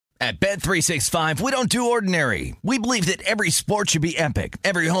At Bet365, we don't do ordinary. We believe that every sport should be epic.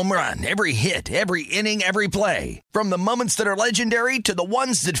 Every home run, every hit, every inning, every play. From the moments that are legendary to the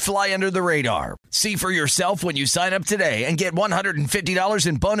ones that fly under the radar. See for yourself when you sign up today and get $150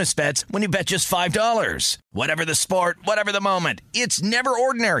 in bonus bets when you bet just $5. Whatever the sport, whatever the moment, it's never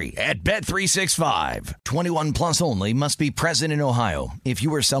ordinary at Bet365. 21 plus only. Must be present in Ohio. If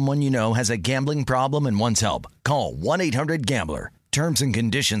you or someone you know has a gambling problem and wants help, call 1-800-GAMBLER. Terms and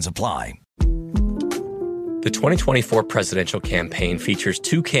conditions apply. The 2024 presidential campaign features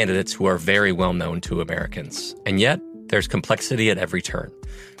two candidates who are very well known to Americans. And yet, there's complexity at every turn.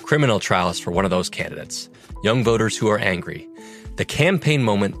 Criminal trials for one of those candidates. Young voters who are angry. The Campaign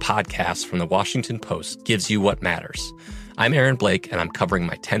Moment podcast from the Washington Post gives you what matters. I'm Aaron Blake, and I'm covering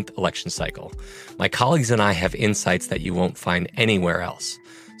my 10th election cycle. My colleagues and I have insights that you won't find anywhere else.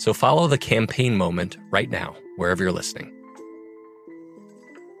 So follow The Campaign Moment right now, wherever you're listening.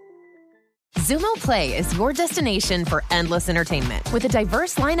 Xumo Play is your destination for endless entertainment. With a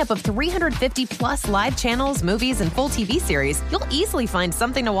diverse lineup of 350 plus live channels, movies, and full TV series, you'll easily find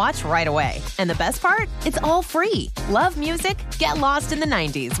something to watch right away. And the best part? It's all free. Love music? Get lost in the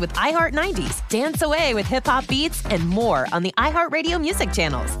 90s with iHeart 90s, dance away with hip-hop beats, and more on the iHeartRadio music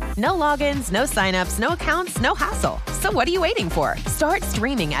channels. No logins, no signups, no accounts, no hassle. So what are you waiting for? Start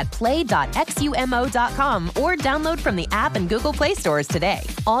streaming at play.xumo.com or download from the app and Google Play stores today.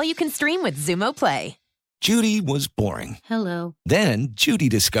 All you can stream with Xumo Play. Judy was boring. Hello. Then Judy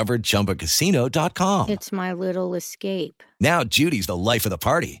discovered ChumbaCasino.com. It's my little escape. Now Judy's the life of the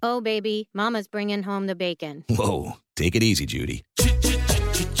party. Oh, baby, mama's bringing home the bacon. Whoa, take it easy, Judy.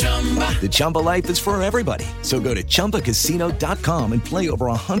 The Chumba life is for everybody. So go to ChumbaCasino.com and play over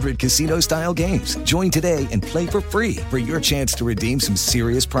 100 casino-style games. Join today and play for free for your chance to redeem some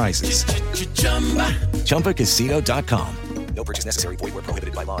serious prizes. ChumbaCasino.com. No purchase necessary. Void where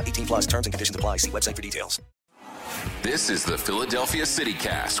prohibited by law. 18 plus terms and conditions apply. See website for details. This is the Philadelphia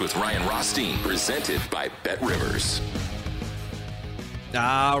CityCast with Ryan Rothstein, presented by BetRivers.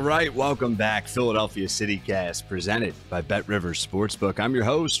 All right, welcome back. Philadelphia CityCast, presented by BetRivers Sportsbook. I'm your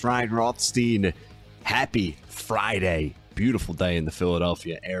host, Ryan Rothstein. Happy Friday. Beautiful day in the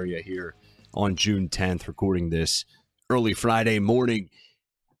Philadelphia area here on June 10th, recording this early Friday morning.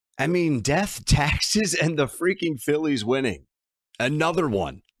 I mean, death, taxes, and the freaking Phillies winning. Another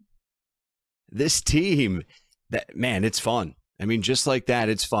one. This team, man, it's fun. I mean, just like that,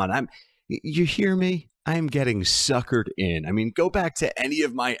 it's fun. You hear me? I'm getting suckered in. I mean, go back to any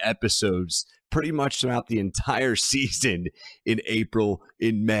of my episodes pretty much throughout the entire season in April,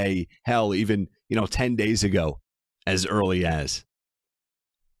 in May, hell, even, 10 days ago, as early as.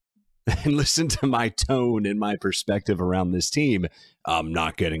 And listen to my tone and my perspective around this team. I'm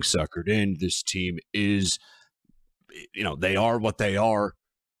not getting suckered in. This team is, they are what they are.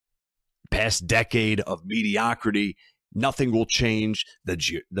 Past decade of mediocrity. Nothing will change. The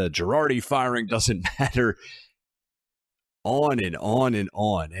Girardi firing doesn't matter. On and on and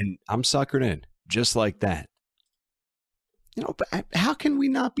on. And I'm suckered in just like that. But how can we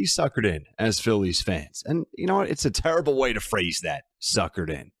not be suckered in as Phillies fans? And you know what? It's a terrible way to phrase that, suckered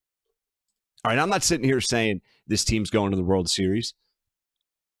in. All right, I'm not sitting here saying this team's going to the World Series.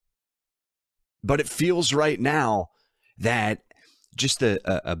 But it feels right now that just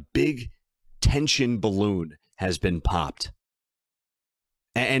a big tension balloon has been popped.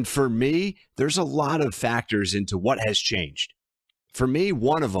 And for me, there's a lot of factors into what has changed. For me,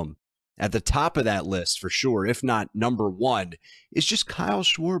 one of them, at the top of that list for sure, if not number one, is just Kyle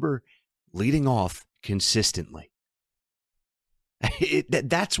Schwarber leading off consistently.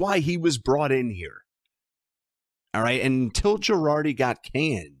 That's why he was brought in here. All right. And until Girardi got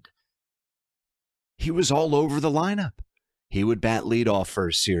canned, he was all over the lineup. He would bat leadoff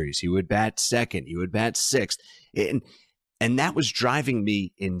first series. He would bat second. He would bat sixth. And that was driving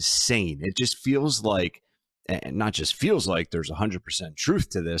me insane. It just feels like, and not just feels like, there's 100% truth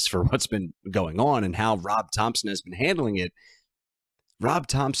to this for what's been going on and how Rob Thompson has been handling it. Rob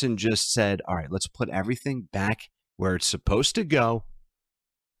Thompson just said, all right, let's put everything back where it's supposed to go.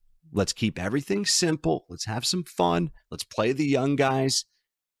 Let's keep everything simple. Let's have some fun. Let's play the young guys.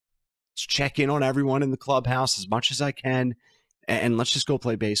 Let's check in on everyone in the clubhouse as much as I can. And let's just go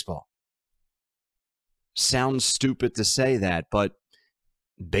play baseball. Sounds stupid to say that, but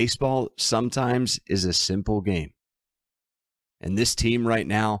baseball sometimes is a simple game. And this team right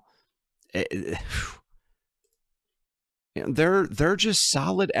now, they're just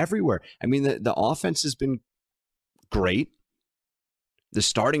solid everywhere. I mean, the offense has been great. The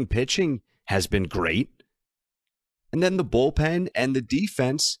starting pitching has been great. And then the bullpen and the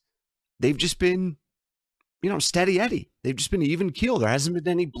defense, they've just been steady Eddie. They've just been even keel. There hasn't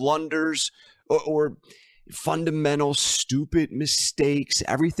been any blunders or fundamental stupid mistakes.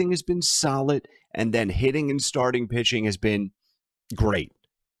 Everything has been solid, and then hitting and starting pitching has been great.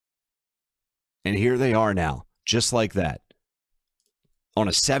 And here they are now, just like that, on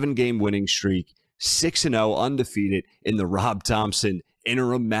a 7-game winning streak, 6-0 undefeated in the Rob Thompson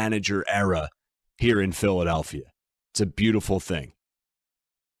interim manager era here in Philadelphia. It's a beautiful thing.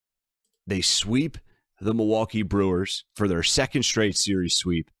 They sweep the Milwaukee Brewers for their second straight series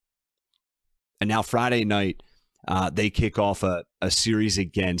sweep. And now Friday night, they kick off a series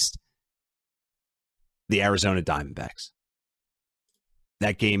against the Arizona Diamondbacks.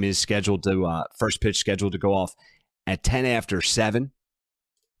 That game is scheduled to, first pitch scheduled to go off at 10 after 7.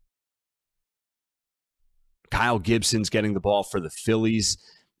 Kyle Gibson's getting the ball for the Phillies.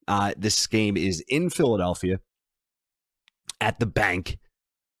 This game is in Philadelphia at the Bank.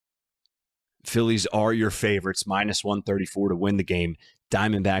 Phillies are your favorites, minus 134 to win the game.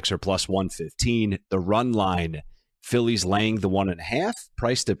 Diamondbacks are plus 115. The run line, Phillies laying the 1.5,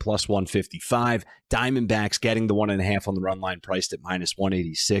 priced at plus 155. Diamondbacks getting the 1.5 on the run line, priced at minus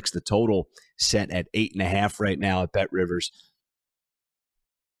 186. The total set at 8.5 right now at BetRivers.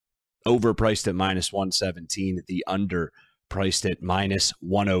 Over priced at minus 117. The under priced at minus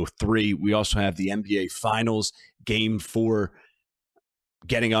 103. We also have the NBA Finals Game 4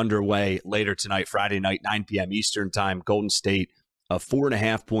 getting underway later tonight, Friday night, 9 p.m. Eastern time. Golden State, a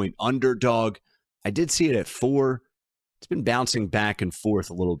 4.5-point underdog. I did see it at 4. It's been bouncing back and forth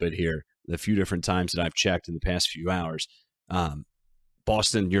a little bit here the few different times that I've checked in the past few hours.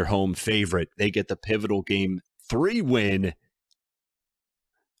 Boston, your home favorite. They get the pivotal Game 3 win.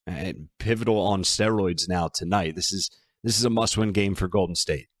 And pivotal on steroids now tonight. This is a must-win game for Golden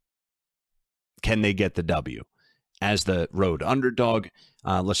State. Can they get the W? As the road underdog,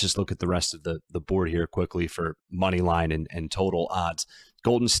 let's just look at the rest of the board here quickly for money line and total odds.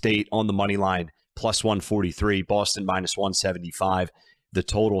 Golden State on the money line, plus 143. Boston, minus 175. The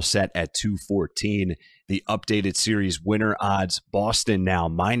total set at 214. The updated series winner odds, Boston now,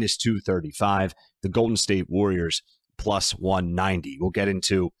 minus 235. The Golden State Warriors, plus 190. We'll get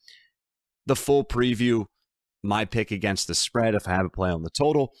into the full preview, my pick against the spread if I have a play on the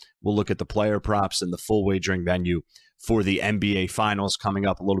total. We'll look at the player props and the full wagering venue for the NBA Finals coming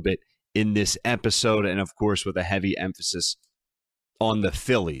up a little bit in this episode, and of course with a heavy emphasis on the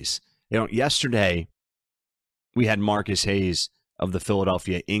Phillies. Yesterday we had Marcus Hayes of the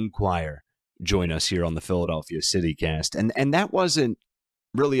Philadelphia Inquirer join us here on the Philadelphia CityCast, and that wasn't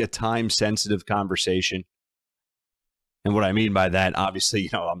really a time-sensitive conversation. And what I mean by that, obviously,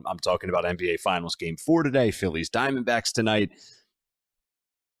 I'm talking about NBA Finals Game 4 today, Phillies Diamondbacks tonight.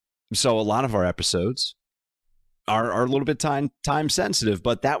 So a lot of our episodes are a little bit time sensitive,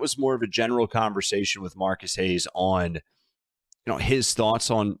 but that was more of a general conversation with Marcus Hayes on, his thoughts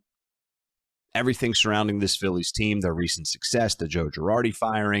on everything surrounding this Phillies team, their recent success, the Joe Girardi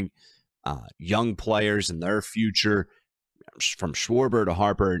firing, young players and their future, from Schwarber to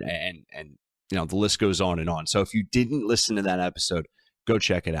Harper, and the list goes on and on. So if you didn't listen to that episode, go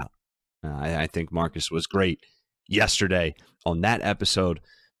check it out. I think Marcus was great yesterday on that episode.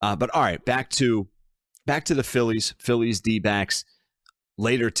 But all right, back to the Phillies D-backs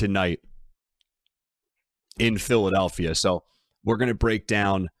later tonight in Philadelphia. So we're going to break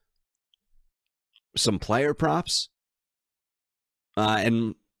down some player props,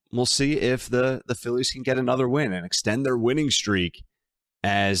 and we'll see if the Phillies can get another win and extend their winning streak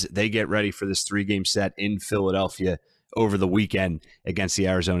as they get ready for this 3-game set in Philadelphia over the weekend against the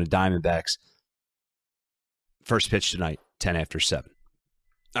Arizona Diamondbacks. First pitch tonight, 10 after 7.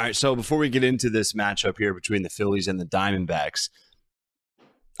 All right, so before we get into this matchup here between the Phillies and the Diamondbacks,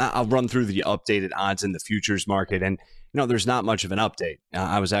 I'll run through the updated odds in the futures market. And, there's not much of an update.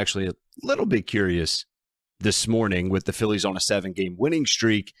 I was actually a little bit curious this morning with the Phillies on a 7-game winning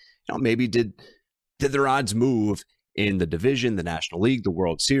streak. Maybe did their odds move in the division, the National League, the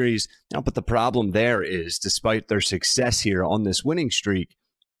World Series? But the problem there is, despite their success here on this winning streak,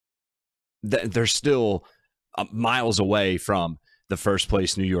 they're still miles away from the first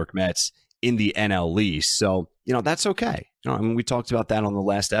place New York Mets in the NL East. So, that's okay. We talked about that on the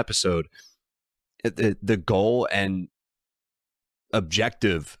last episode. The goal and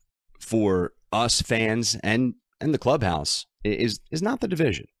objective for us fans and the clubhouse is not the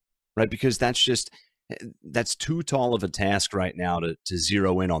division, right? Because that's too tall of a task right now to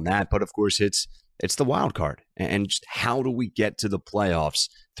zero in on that. But of course, it's the wild card, and just how do we get to the playoffs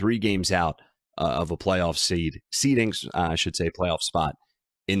 3 games out of a playoff playoff spot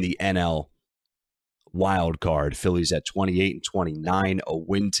in the NL wild card. Phillies at 28 and 29. A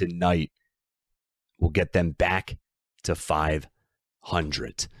win tonight will get them back to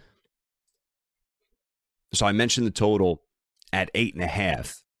 500. So I mentioned the total at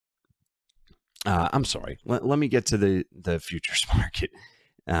 8.5. I'm sorry. Let me get to the futures market.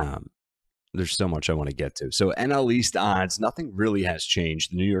 There's so much I want to get to. So NL East odds, nothing really has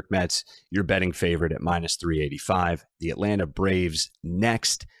changed. The New York Mets, your betting favorite at minus 385. The Atlanta Braves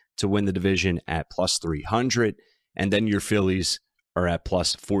next to win the division at plus 300. And then your Phillies are at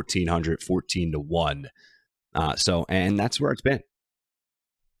plus 1,400, 14-1. And that's where it's been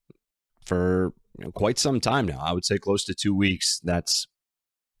for quite some time now. I would say close to 2 weeks. That's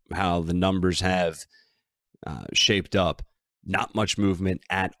how the numbers have shaped up. Not much movement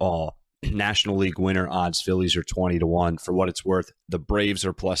at all. National League winner odds, Phillies are 20-1. For what it's worth, the Braves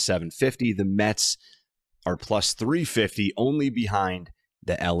are plus 750. The Mets are plus 350, only behind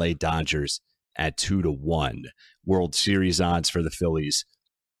the LA Dodgers at 2-1. World Series odds for the Phillies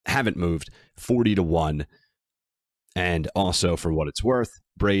haven't moved, 40-1. And also, for what it's worth,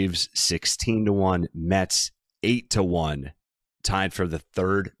 Braves 16-1, Mets 8-1, tied for the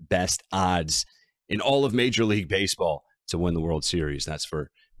third best odds in all of Major League Baseball to win the World Series. That's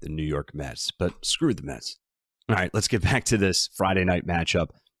for the New York Mets, but screw the Mets. All right, let's get back to this Friday night matchup.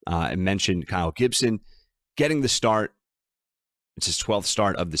 I mentioned Kyle Gibson getting the start. It's his 12th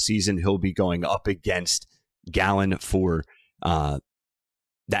start of the season. He'll be going up against Gallen for the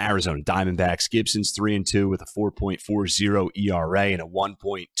Arizona Diamondbacks. Gibson's 3-2 with a 4.40 ERA and a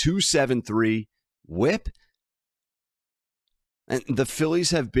 1.273 whip. And the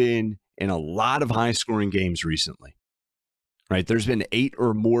Phillies have been in a lot of high-scoring games recently. Right, there's been 8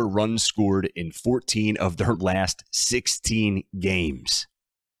 or more runs scored in 14 of their last 16 games.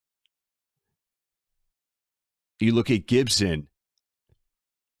 You look at Gibson,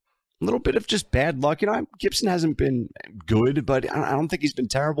 a little bit of just bad luck. Gibson hasn't been good, but I don't think he's been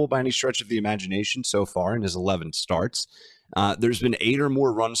terrible by any stretch of the imagination so far in his 11 starts. There's been 8 or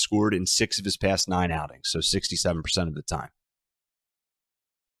more runs scored in 6 of his past 9 outings, so 67% of the time.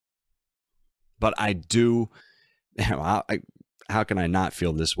 But I do... How can I not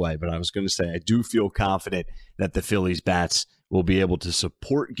feel this way? But I was going to say I do feel confident that the Phillies bats will be able to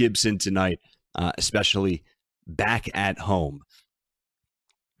support Gibson tonight, especially back at home.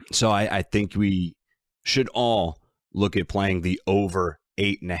 So I think we should all look at playing the over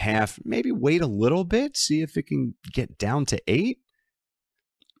 8.5. Maybe wait a little bit, see if it can get down to 8.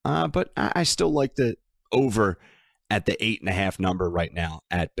 But I still like the over at the 8.5 number right now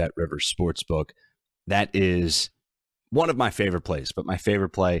at BetRivers Sportsbook. That is one of my favorite plays, but my favorite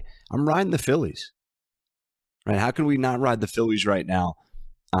play, I'm riding the Phillies. Right? How can we not ride the Phillies right now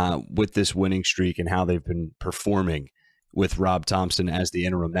with this winning streak and how they've been performing with Rob Thompson as the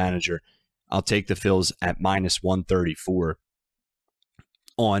interim manager? I'll take the Phils at minus 134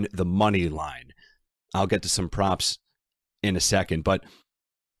 on the money line. I'll get to some props in a second, but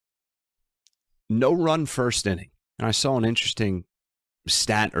no run first inning. And I saw an interesting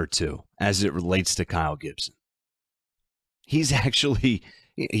stat or two as it relates to Kyle Gibson. He's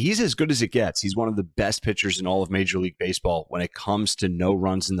as good as it gets. He's one of the best pitchers in all of Major League Baseball when it comes to no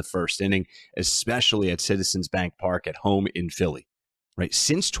runs in the first inning, especially at Citizens Bank Park at home in Philly. Right?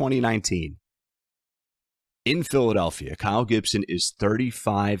 Since 2019, in Philadelphia, Kyle Gibson is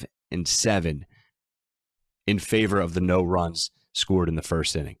 35-7 in favor of the no runs scored in the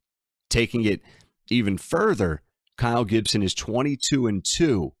first inning. Taking it even further, Kyle Gibson is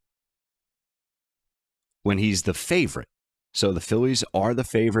 22-2 when he's the favorite. So the Phillies are the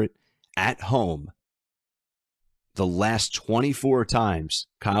favorite at home. The last 24 times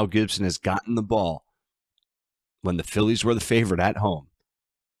Kyle Gibson has gotten the ball when the Phillies were the favorite at home,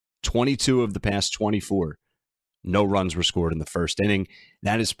 22 of the past 24, no runs were scored in the first inning.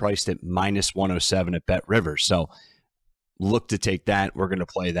 That is priced at minus 107 at BetRivers. So look to take that. We're going to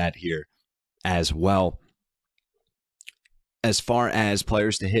play that here as well. As far as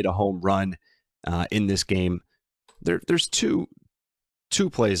players to hit a home run in this game, there's two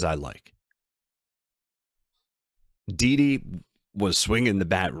plays I like. Didi was swinging the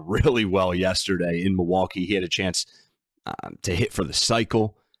bat really well yesterday in Milwaukee. He had a chance to hit for the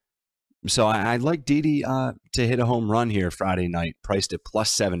cycle. So I like Didi to hit a home run here Friday night, priced at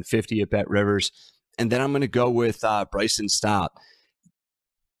plus 750 at BetRivers. And then I'm going to go with Bryson Stott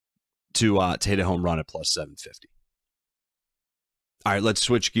to hit a home run at plus 750. All right, let's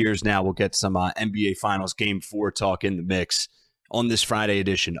switch gears now. We'll get some NBA Finals Game 4 talk in the mix on this Friday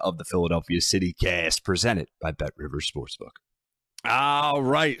edition of the Philadelphia City Cast, presented by BetRivers Sportsbook. All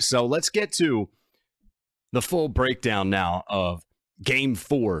right, so let's get to the full breakdown now of Game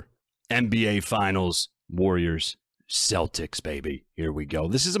 4, NBA Finals, Warriors, Celtics, baby. Here we go.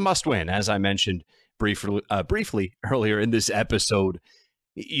 This is a must-win. As I mentioned briefly earlier in this episode,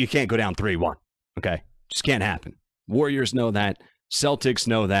 you can't go down 3-1. Okay, just can't happen. Warriors know that. Celtics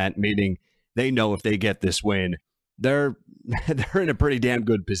know that, meaning they know if they get this win, they're in a pretty damn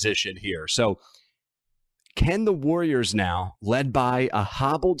good position here. So can the Warriors now, led by a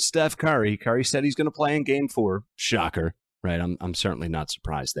hobbled Steph Curry said he's going to play in Game 4. Shocker, right? I'm certainly not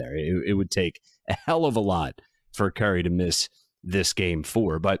surprised there. It would take a hell of a lot for Curry to miss this Game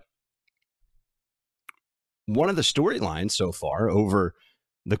 4. But one of the storylines so far over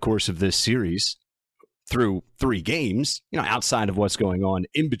the course of this series through 3 games, outside of what's going on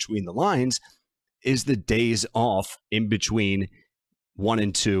in between the lines, is the days off in between 1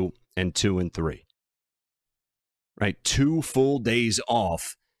 and 2 and 2 and 3. Right? 2 full days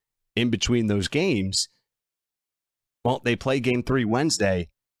off in between those games. Well, they play Game 3 Wednesday.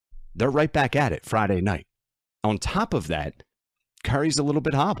 They're right back at it Friday night. On top of that, Curry's a little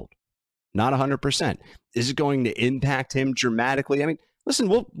bit hobbled. Not 100%. Is it going to impact him dramatically? I mean, listen,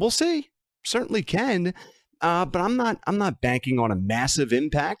 we'll see. Certainly can. But I'm not banking on a massive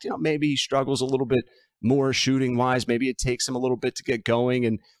impact. Maybe he struggles a little bit more shooting wise. Maybe it takes him a little bit to get going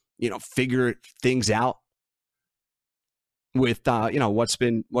and, figure things out with,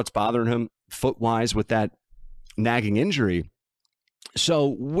 what's bothering him foot wise with that nagging injury.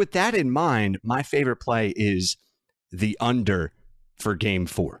 So with that in mind, my favorite play is the under for Game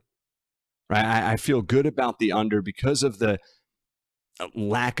 4. Right? I feel good about the under because of the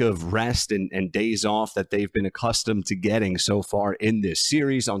lack of rest and days off that they've been accustomed to getting so far in this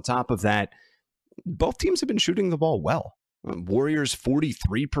series. On top of that, both teams have been shooting the ball well. Warriors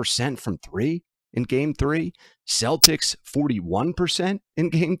 43% from 3 in Game 3. Celtics 41% in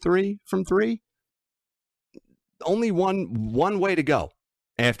Game 3 from 3. Only one way to go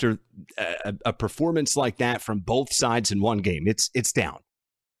after a performance like that from both sides in one game. It's down.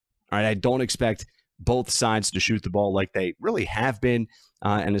 All right, I don't expect both sides to shoot the ball like they really have been,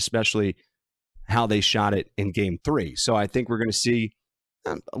 and especially how they shot it in Game 3. So I think we're going to see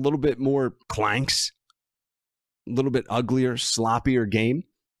a little bit more clanks, a little bit uglier, sloppier game,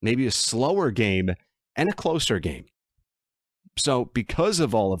 maybe a slower game, and a closer game. So because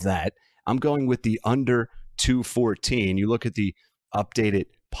of all of that, I'm going with the under 214. You look at the updated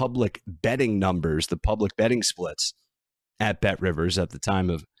public betting numbers, the public betting splits at BetRivers at the time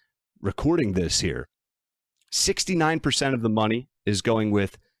of recording this here. 69% of the money is going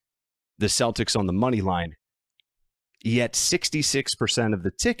with the Celtics on the money line, yet 66% of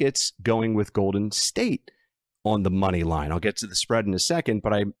the tickets going with Golden State on the money line. I'll get to the spread in a second,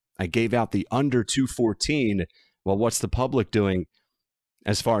 but I gave out the under 214. Well, what's the public doing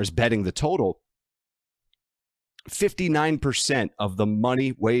as far as betting the total? 59% of the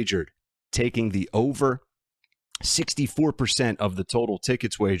money wagered taking the over, 64% of the total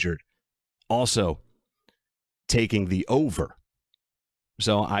tickets wagered also taking the over.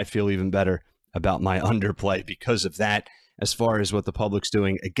 So I feel even better about my underplay because of that. As far as what the public's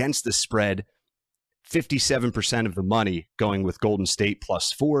doing against the spread, 57% of the money going with Golden State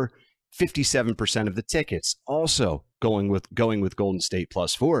 +4, 57% of the tickets also going with Golden State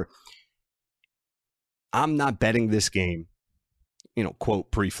 +4. I'm not betting this game,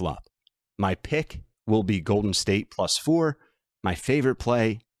 quote, pre-flop. My pick will be Golden State +4. My favorite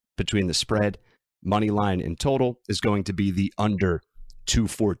play between the spread, money line, and total is going to be the under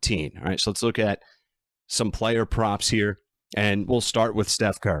 214. All right, so let's look at some player props here, and we'll start with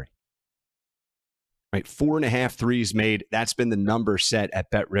Steph Curry. Right, 4.5 threes made. That's been the number set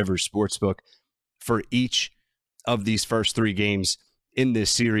at BetRivers Sportsbook for each of these first 3 games in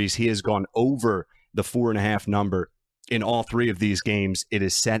this series. He has gone over the 4.5 number in all 3 of these games. It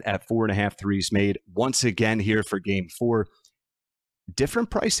is set at 4.5 threes made once again here for Game 4. Different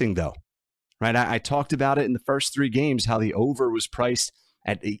pricing, though, right? I talked about it in the first 3 games, how the over was priced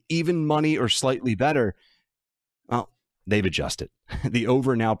at even money or slightly better. Well, they've adjusted. The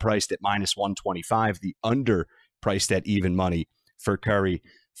over now priced at -125. The under priced at even money for Curry,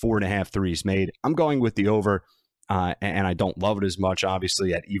 4.5 threes made. I'm going with the over, and I don't love it as much,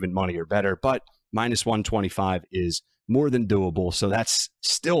 obviously, at even money or better, but -125 is more than doable. So that's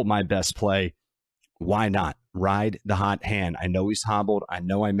still my best play. Why not? Ride the hot hand. I know he's hobbled. I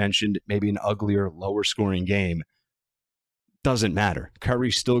know I mentioned maybe an uglier, lower scoring game. Doesn't matter.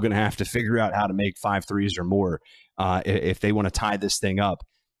 Curry's still going to have to figure out how to make 5 threes or more if they want to tie this thing up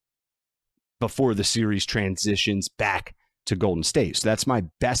before the series transitions back to Golden State. So that's my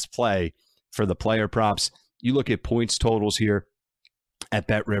best play for the player props. You look at points totals here at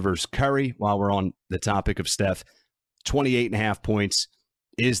BetRivers. Curry, while we're on the topic of Steph, 28.5 points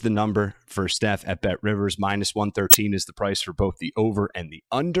is the number for Steph at BetRivers. -113 is the price for both the over and the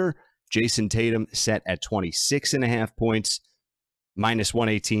under. Jason Tatum set at 26.5 points, minus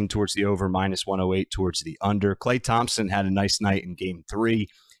 118 towards the over, minus 108 towards the under. Klay Thompson had a nice night in Game 3.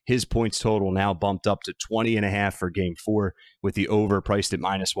 His points total now bumped up to 20.5 for Game 4, with the over priced at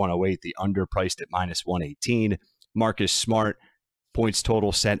minus 108, the under priced at minus 118. Marcus Smart, points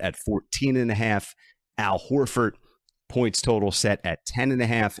total set at 14.5. Al Horford, points total set at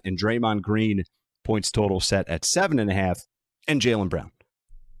 10.5. And Draymond Green, points total set at 7.5. And Jaylen Brown,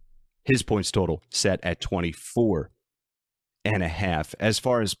 his points total set at 24.5. As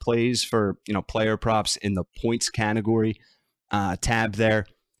far as plays for, player props in the points category tab there,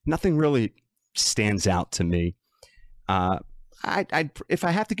 nothing really stands out to me. If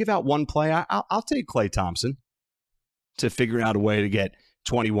I have to give out one play, I'll take Klay Thompson to figure out a way to get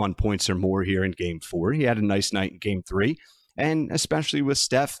 21 points or more here in Game 4. He had a nice night in Game 3, and especially with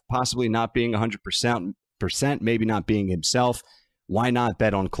Steph possibly not being 100%, maybe not being himself, why not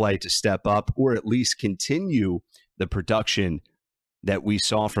bet on Klay to step up or at least continue the production that we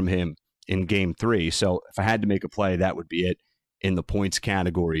saw from him in Game 3? So if I had to make a play, that would be it in the points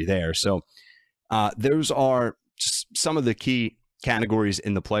category there. So those are some of the key categories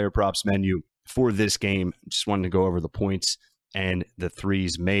in the player props menu for this game. Just wanted to go over the points and the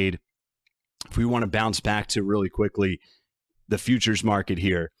threes made. If we want to bounce back to really quickly the futures market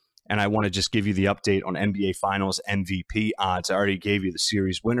here, and I want to just give you the update on NBA Finals MVP odds. I already gave you the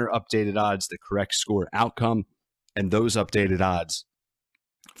series winner updated odds, the correct score outcome, and those updated odds.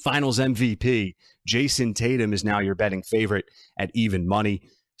 Finals MVP, Jason Tatum is now your betting favorite at even money.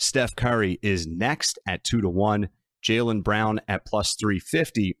 Steph Curry is next at 2-1. Jaylen Brown at plus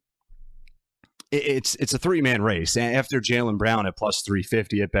 350. It's a three-man race. After Jaylen Brown at plus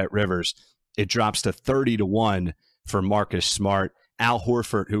 350 at Bet Rivers, it drops to 30-1 for Marcus Smart. Al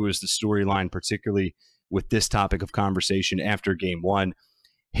Horford, who is the storyline, particularly with this topic of conversation after Game 1,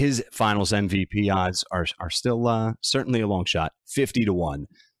 his Finals MVP odds are still certainly a long shot, 50-1.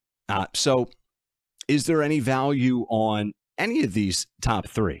 So is there any value on any of these top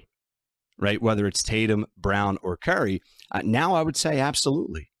three, right? Whether it's Tatum, Brown, or Curry, now I would say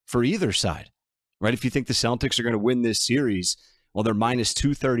absolutely for either side, right? If you think the Celtics are going to win this series, well, they're minus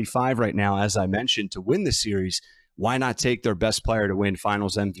 235 right now, as I mentioned, to win the series. Why not take their best player to win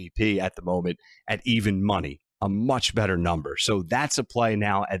Finals MVP at the moment at even money? A much better number. So that's a play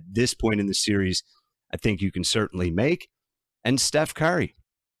now at this point in the series I think you can certainly make. And Steph Curry,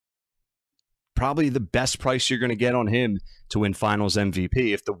 probably the best price you're going to get on him to win Finals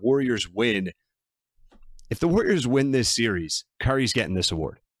MVP. If the Warriors win this series, Curry's getting this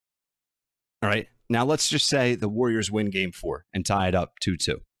award. All right. Now let's just say the Warriors win Game 4 and tie it up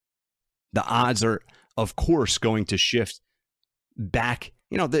 2-2. The odds are, of course, going to shift back.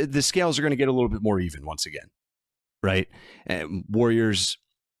 The scales are going to get a little bit more even once again, right? And Warriors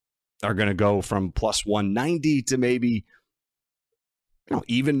are going to go from plus 190 to maybe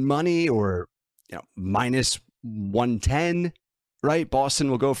even money, or minus 110, right? Boston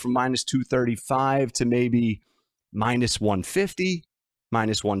will go from minus 235 to maybe minus 150,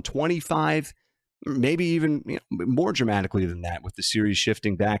 minus 125, maybe even more dramatically than that, with the series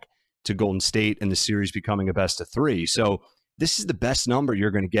shifting back to Golden State and the series becoming a best of 3. So this is the best number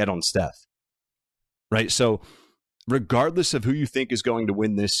you're going to get on Steph, right? So regardless of who you think is going to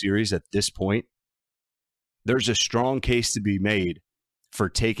win this series at this point, there's a strong case to be made for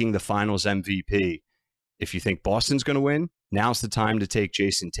taking the Finals MVP. If you think Boston's going to win, now's the time to take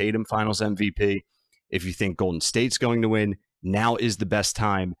Jason Tatum Finals MVP. If you think Golden State's going to win, now is the best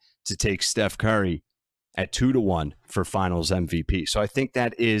time to take Steph Curry at 2-1 for Finals MVP. So I think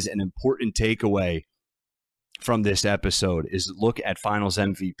that is an important takeaway from this episode, is look at Finals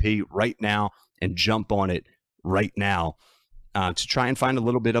MVP right now and jump on it right now to try and find a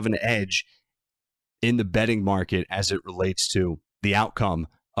little bit of an edge in the betting market as it relates to the outcome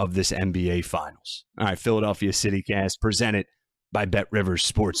of this NBA Finals. All right, Philadelphia CityCast presented by Bet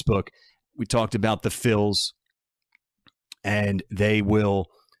Rivers Sportsbook. We talked about the Phils, and they will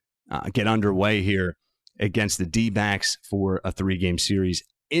get underway here against the D-backs for a 3-game series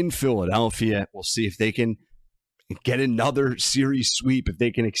in Philadelphia. We'll see if they can get another series sweep, if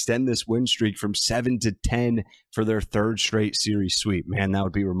they can extend this win streak from 7 to 10 for their 3rd straight series sweep. Man, that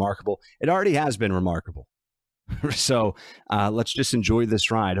would be remarkable. It already has been remarkable. So let's just enjoy this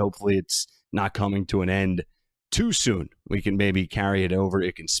ride. Hopefully it's not coming to an end too soon. We can maybe carry it over.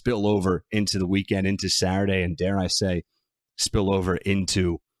 It can spill over into the weekend, into Saturday, and dare I say, spill over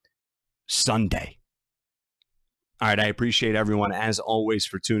into Sunday. All right, I appreciate everyone, as always,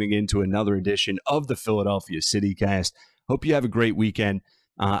 for tuning in to another edition of the Philadelphia CityCast. Hope you have a great weekend.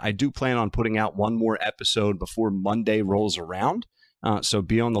 I do plan on putting out one more episode before Monday rolls around. So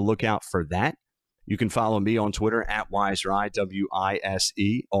be on the lookout for that. You can follow me on Twitter at Wiserye,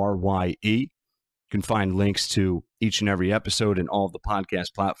 Wiserye. You can find links to each and every episode and all of the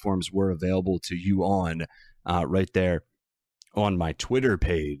podcast platforms we're available to you on right there on my Twitter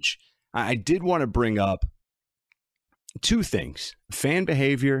page. I did want to bring up two things: fan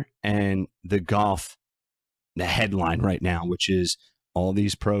behavior and the headline right now, which is all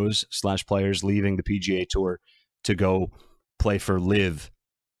these pros/players leaving the PGA Tour to go play for LIV,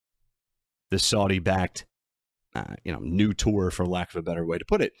 the Saudi-backed, new tour, for lack of a better way to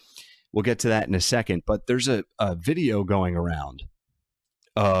put it. We'll get to that in a second, but there's a video going around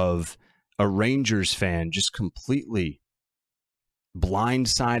of a Rangers fan just completely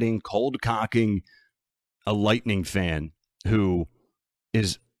blindsiding, cold-cocking a Lightning fan who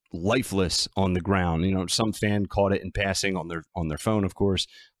is lifeless on the ground. Some fan caught it in passing on their phone, of course,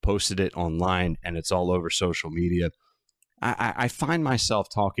 posted it online, and it's all over social media. I find myself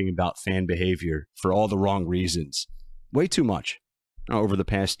talking about fan behavior for all the wrong reasons way too much over the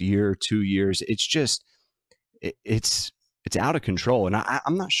past year, 2 years. It's just, it's out of control. And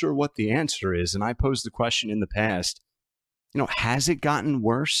I'm not sure what the answer is. And I posed the question in the past, has it gotten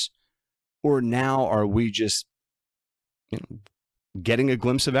worse? Or now are we just getting a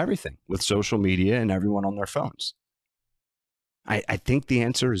glimpse of everything with social media and everyone on their phones? I think the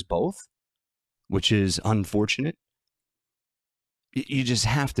answer is both, which is unfortunate. You just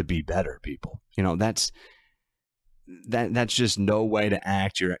have to be better, people. That's just no way to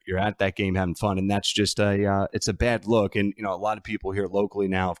act. You're at that game having fun, and that's just it's a bad look. And a lot of people here locally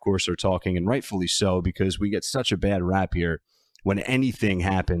now, of course, are talking, and rightfully so, because we get such a bad rap here when anything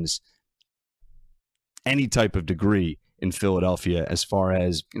happens, any type of degree in Philadelphia, as far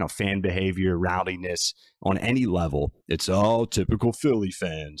as fan behavior, rowdiness on any level. It's all typical Philly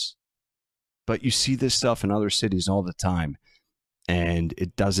fans, but you see this stuff in other cities all the time, and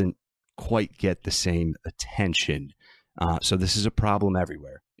it doesn't quite get the same attention. So this is a problem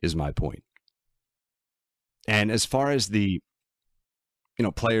everywhere, is my point. And as far as the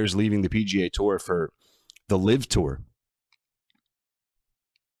players leaving the PGA Tour for the LIV Tour,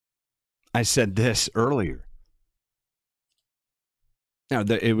 I said this earlier. Now,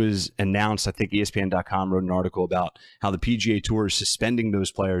 it was announced, I think ESPN.com wrote an article about how the PGA Tour is suspending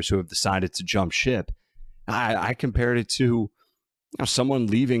those players who have decided to jump ship. I compared it to someone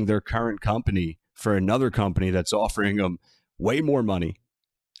leaving their current company for another company that's offering them way more money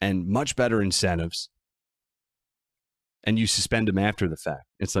and much better incentives, and you suspend them after the fact.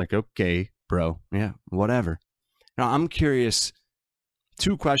 It's like, okay, bro, yeah, whatever. Now, I'm curious,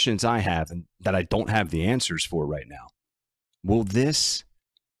 two questions I have and that I don't have the answers for right now. Will this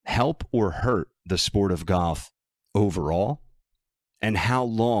help or hurt the sport of golf overall? And how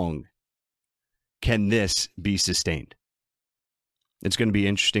long can this be sustained? It's going to be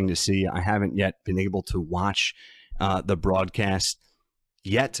interesting to see. I haven't yet been able to watch the broadcast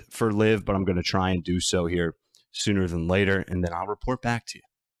yet for LIV, but I'm going to try and do so here sooner than later, and then I'll report back to you.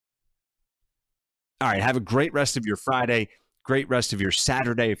 All right, have a great rest of your Friday, great rest of your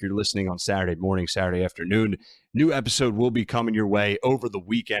Saturday if you're listening on Saturday morning, Saturday afternoon. New episode will be coming your way over the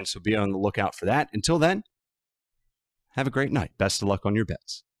weekend, so be on the lookout for that. Until then, have a great night. Best of luck on your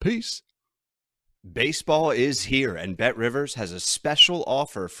bets. Peace. Baseball is here, and BetRivers has a special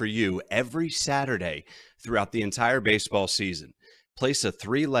offer for you every Saturday throughout the entire baseball season. Place a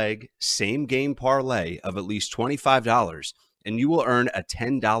 3-leg, same-game parlay of at least $25, and you will earn a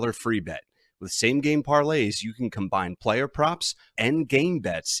 $10 free bet. With same-game parlays, you can combine player props and game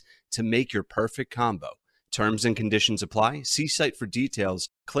bets to make your perfect combo. Terms and conditions apply. See site for details.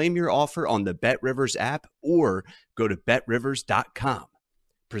 Claim your offer on the BetRivers app or go to BetRivers.com.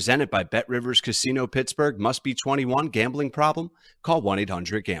 Presented by BetRivers Casino Pittsburgh. Must be 21. Gambling problem? Call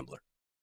 1-800-GAMBLER.